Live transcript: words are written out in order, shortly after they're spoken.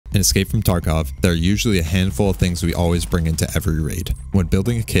In Escape from Tarkov, there are usually a handful of things we always bring into every raid. When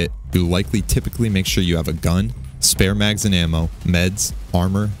building a kit, you'll likely typically make sure you have a gun, spare mags and ammo, meds,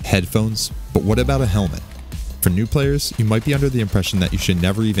 armor, headphones, but what about a helmet? For new players, you might be under the impression that you should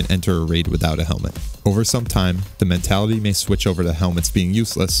never even enter a raid without a helmet. Over some time, the mentality may switch over to helmets being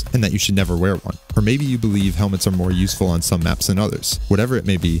useless and that you should never wear one. Or maybe you believe helmets are more useful on some maps than others. Whatever it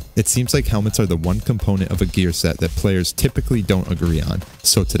may be, it seems like helmets are the one component of a gear set that players typically don't agree on.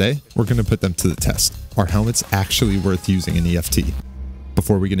 So today, we're going to put them to the test. Are helmets actually worth using in EFT?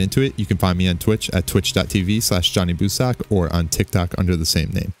 Before we get into it, you can find me on Twitch at twitch.tv/JohnnyBusak or on TikTok under the same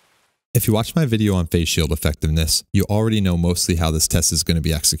name. If you watched my video on face shield effectiveness, you already know mostly how this test is going to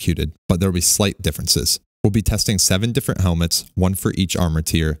be executed, but there will be slight differences. We'll be testing 7 different helmets, 1 for each armor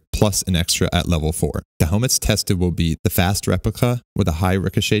tier, plus an extra at level 4. The helmets tested will be the Fast Replica with a high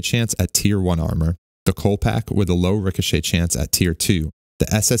ricochet chance at tier 1 armor, the Coalpack with a low ricochet chance at tier 2, the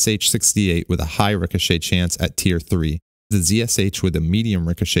SSH-68 with a high ricochet chance at tier 3, the ZSH with a medium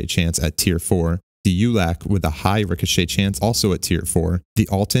ricochet chance at tier 4, the ULAC with a high ricochet chance also at tier 4, the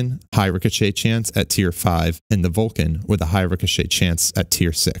Alton high ricochet chance at tier 5, and the Vulcan with a high ricochet chance at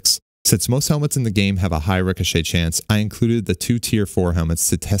tier 6. Since most helmets in the game have a high ricochet chance, I included the 2 tier 4 helmets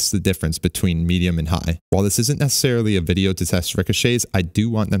to test the difference between medium and high. While this isn't necessarily a video to test ricochets, I do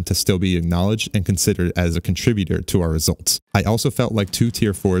want them to still be acknowledged and considered as a contributor to our results. I also felt like 2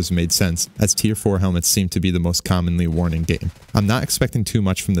 tier 4s made sense, as tier 4 helmets seem to be the most commonly worn in game. I'm not expecting too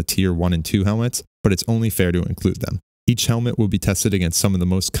much from the tier 1 and 2 helmets, but it's only fair to include them. Each helmet will be tested against some of the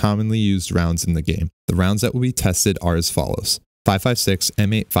most commonly used rounds in the game. The rounds that will be tested are as follows: 5.56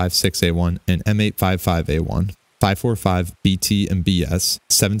 M856A1 and M855A1, 5.45 BT and BS,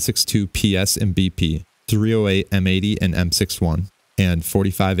 7.62 PS and BP, 3.08 M80 and M61, and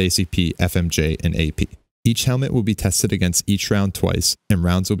 45 ACP, FMJ, and AP. Each helmet will be tested against each round twice, and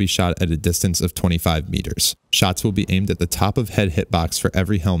rounds will be shot at a distance of 25 meters. Shots will be aimed at the top of head hitbox for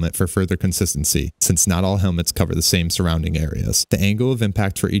every helmet for further consistency, since not all helmets cover the same surrounding areas. The angle of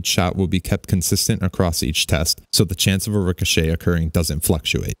impact for each shot will be kept consistent across each test, so the chance of a ricochet occurring doesn't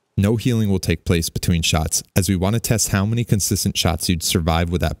fluctuate. No healing will take place between shots, as we want to test how many consistent shots you'd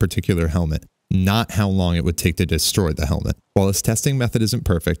survive with that particular helmet, not how long it would take to destroy the helmet. While this testing method isn't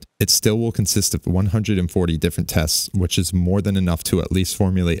perfect, it still will consist of 140 different tests, which is more than enough to at least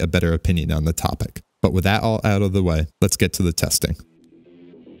formulate a better opinion on the topic. But with that all out of the way, let's get to the testing.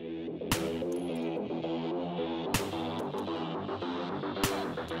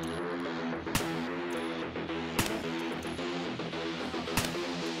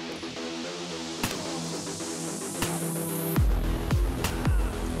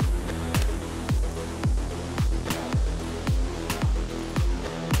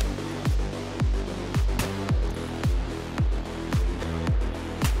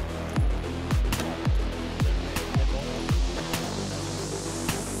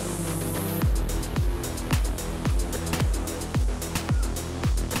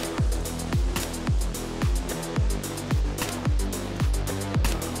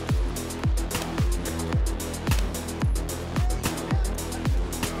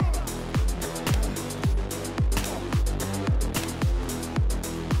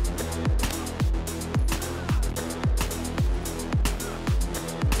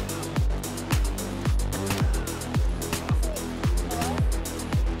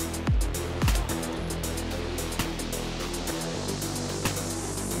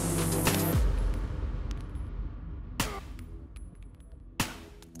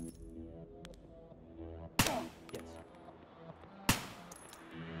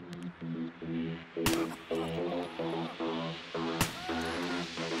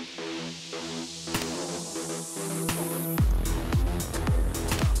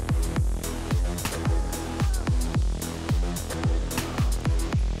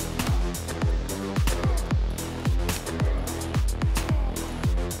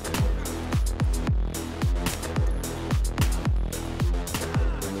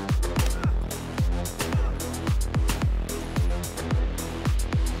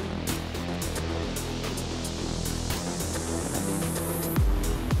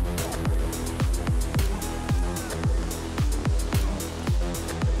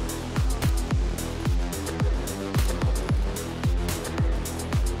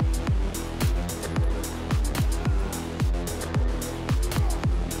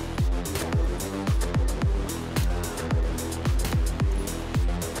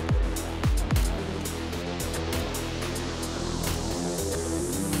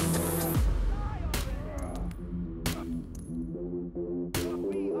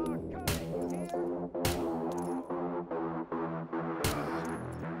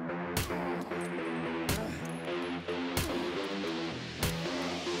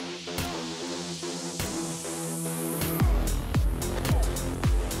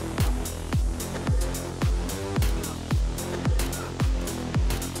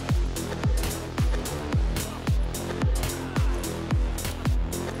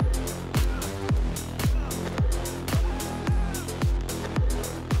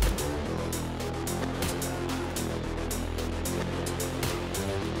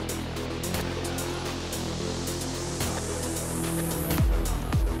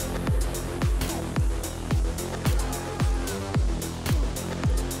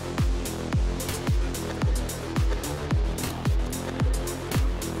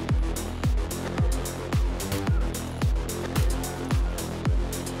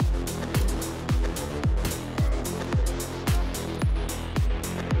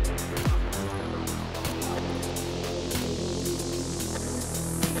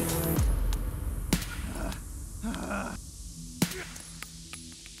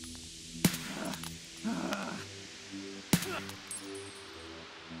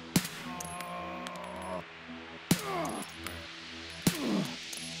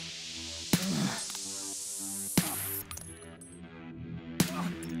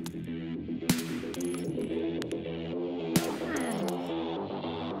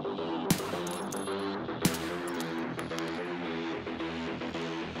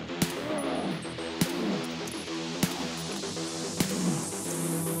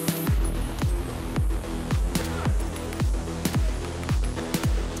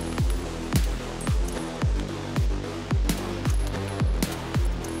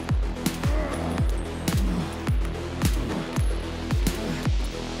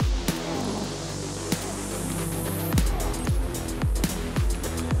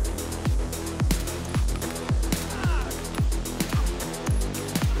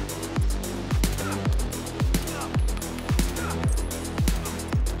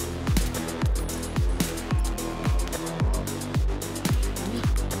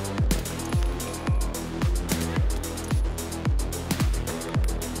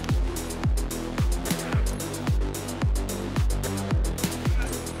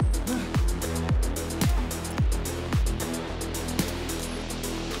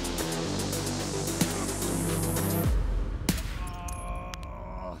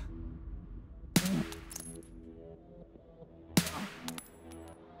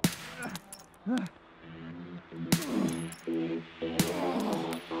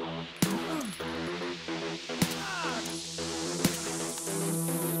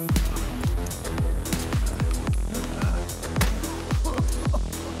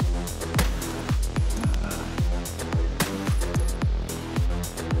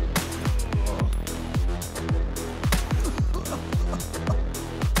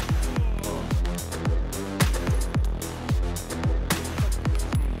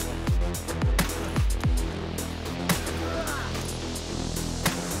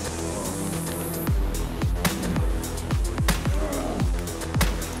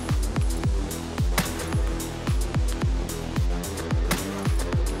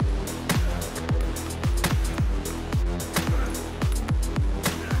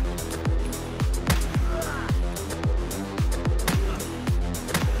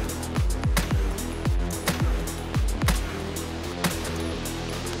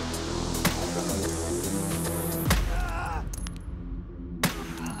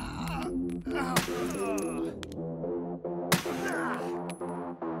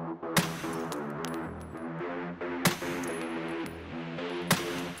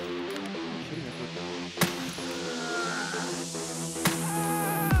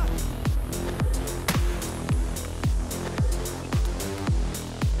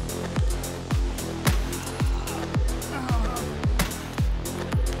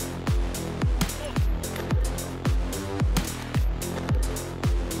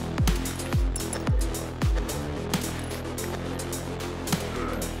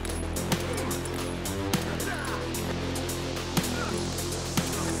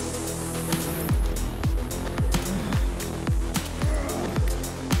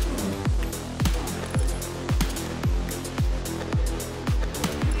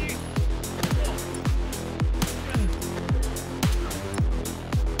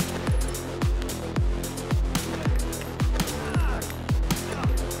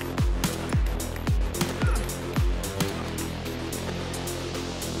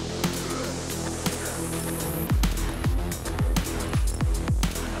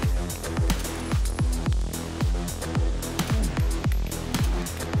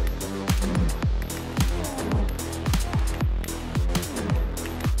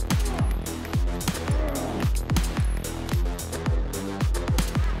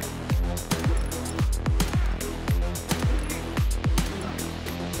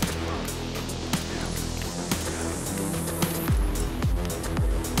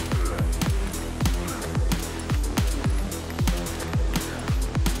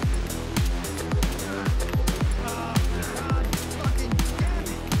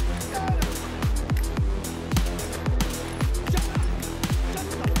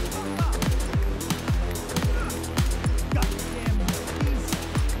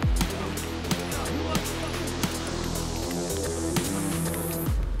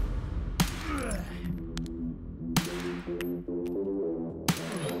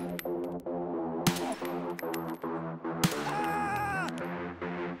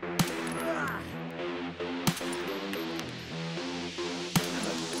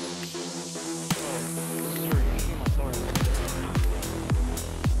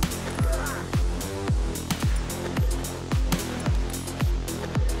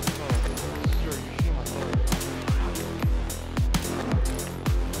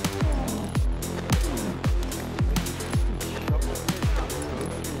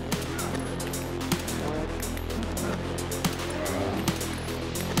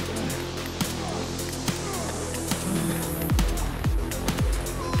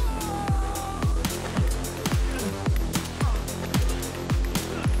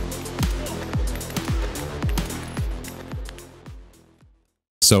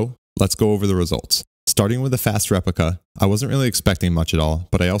 So let's go over the results. Starting with a fast replica, I wasn't really expecting much at all,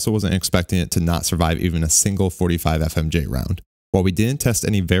 but I also wasn't expecting it to not survive even a single 45 FMJ round. While we didn't test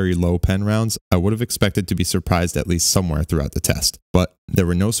any very low pen rounds, I would have expected to be surprised at least somewhere throughout the test. But there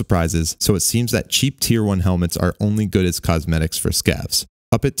were no surprises, so it seems that cheap tier 1 helmets are only good as cosmetics for scavs.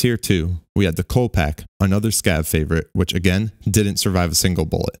 Up at tier 2, we had the Colpack, another scav favorite, which again, didn't survive a single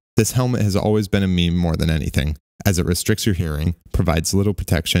bullet. This helmet has always been a meme more than anything, as it restricts your hearing, provides little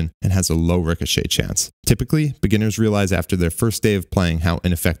protection, and has a low ricochet chance. Typically, beginners realize after their first day of playing how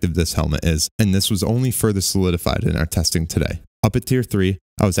ineffective this helmet is, and this was only further solidified in our testing today. Up at tier 3,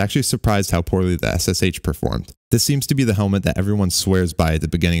 I was actually surprised how poorly the SSH performed. This seems to be the helmet that everyone swears by at the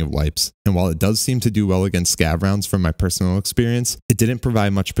beginning of wipes, and while it does seem to do well against scav rounds from my personal experience, it didn't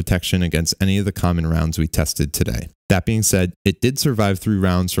provide much protection against any of the common rounds we tested today. That being said, it did survive 3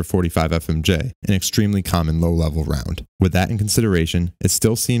 rounds for 45 FMJ, an extremely common low-level round. With that in consideration, it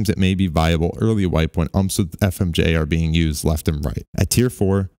still seems it may be viable early wipe when umps with FMJ are being used left and right. At tier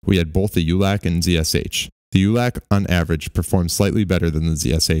 4, we had both the ULAC and ZSH. The ULAC, on average, performed slightly better than the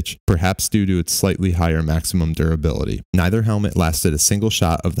ZSH, perhaps due to its slightly higher maximum durability. Neither helmet lasted a single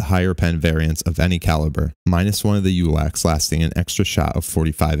shot of the higher pen variants of any caliber, minus one of the ULACs lasting an extra shot of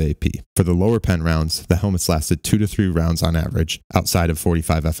 45 AP. For the lower pen rounds, the helmets lasted 2 to 3 rounds on average, outside of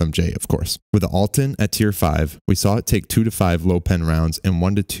 45 FMJ, of course. With the Alton at tier 5, we saw it take 2 to 5 low pen rounds and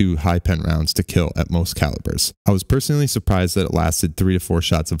 1 to 2 high pen rounds to kill at most calibers. I was personally surprised that it lasted 3 to 4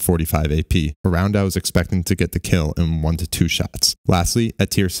 shots of 45 AP, a round I was expecting to get the kill in 1 to 2 shots. Lastly,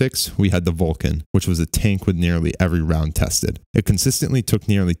 at tier 6, we had the Vulcan, which was a tank with nearly every round tested. It consistently took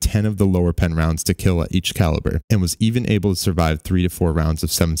nearly 10 of the lower pen rounds to kill at each caliber, and was even able to survive 3 to 4 rounds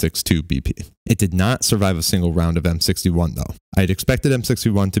of 7.62 BP. It did not survive a single round of M61 though. I had expected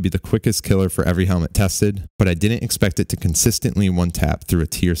M61 to be the quickest killer for every helmet tested, but I didn't expect it to consistently one-tap through a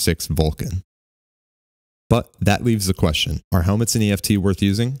tier 6 Vulcan. But that leaves the question, are helmets in EFT worth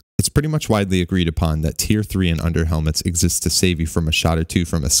using? It's pretty much widely agreed upon that tier 3 and under helmets exist to save you from a shot or 2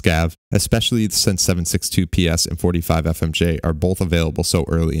 from a scav, especially since 7.62 PS and 45 FMJ are both available so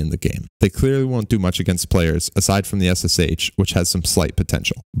early in the game. They clearly won't do much against players, aside from the SSH, which has some slight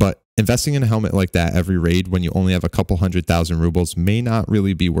potential. But investing in a helmet like that every raid when you only have a couple 100,000 rubles may not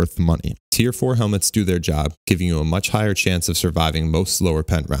really be worth the money. Tier 4 helmets do their job, giving you a much higher chance of surviving most lower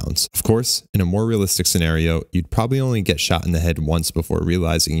pen rounds. Of course, in a more realistic scenario, you'd probably only get shot in the head once before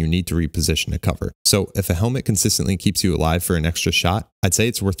realizing you need to reposition to cover. So if a helmet consistently keeps you alive for an extra shot, I'd say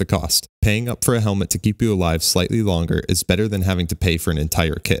it's worth the cost. Paying up for a helmet to keep you alive slightly longer is better than having to pay for an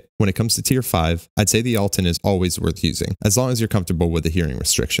entire kit. When it comes to tier 5, I'd say the Alton is always worth using, as long as you're comfortable with the hearing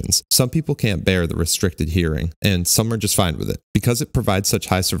restrictions. Some people can't bear the restricted hearing, and some are just fine with it. Because it provides such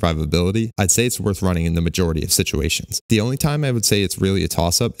high survivability, I'd say it's worth running in the majority of situations. The only time I would say it's really a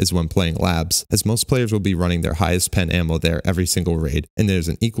toss-up is when playing labs, as most players will be running their highest pen ammo there every single raid, and there's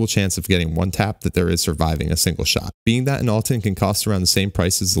an equal chance of getting one tap that there is surviving a single shot. Being that an Alton can cost around the same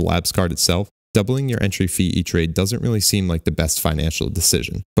price as the labs card itself, doubling your entry fee each raid doesn't really seem like the best financial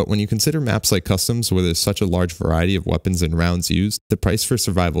decision. But when you consider maps like Customs where there's such a large variety of weapons and rounds used, the price for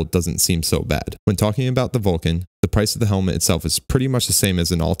survival doesn't seem so bad. When talking about the Vulcan, the price of the helmet itself is pretty much the same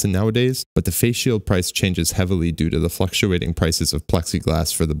as an Alton nowadays, but the face shield price changes heavily due to the fluctuating prices of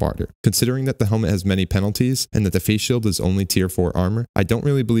plexiglass for the barter. Considering that the helmet has many penalties, and that the face shield is only tier 4 armor, I don't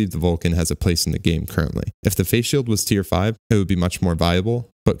really believe the Vulcan has a place in the game currently. If the face shield was tier 5, it would be much more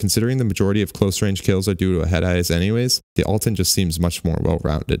viable, but considering the majority of close range kills are due to a head eyes anyways, the Alton just seems much more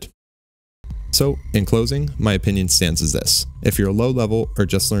well-rounded. So, in closing, my opinion stands as this. If you're low level or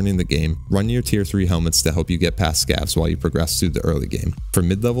just learning the game, run your tier 3 helmets to help you get past scavs while you progress through the early game. For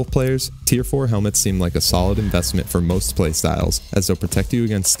mid-level players, tier 4 helmets seem like a solid investment for most playstyles, as they'll protect you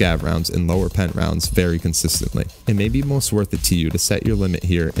against scav rounds and lower pen rounds very consistently. It may be most worth it to you to set your limit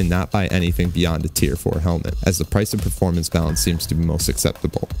here and not buy anything beyond a tier 4 helmet, as the price and performance balance seems to be most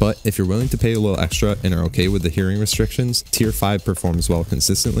acceptable. But if you're willing to pay a little extra and are okay with the hearing restrictions, tier 5 performs well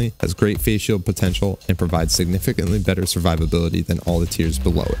consistently, has great face shield potential, and provides significantly better survivability than all the tiers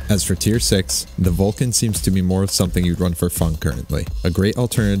below it. As for tier 6, the Vulcan seems to be more of something you'd run for fun currently. A great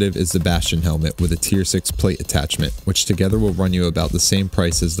alternative is the Bastion helmet with a tier 6 plate attachment, which together will run you about the same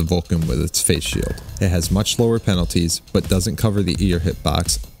price as the Vulcan with its face shield. It has much lower penalties, but doesn't cover the ear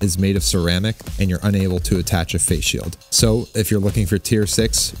hitbox, is made of ceramic, and you're unable to attach a face shield. So if you're looking for tier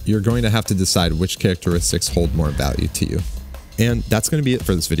 6, you're going to have to decide which characteristics hold more value to you. And that's going to be it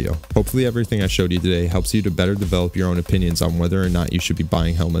for this video. Hopefully everything I showed you today helps you to better develop your own opinions on whether or not you should be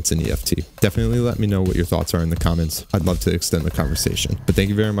buying helmets in EFT. Definitely let me know what your thoughts are in the comments. I'd love to extend the conversation. But thank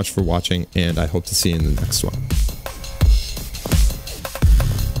you very much for watching, and I hope to see you in the next one.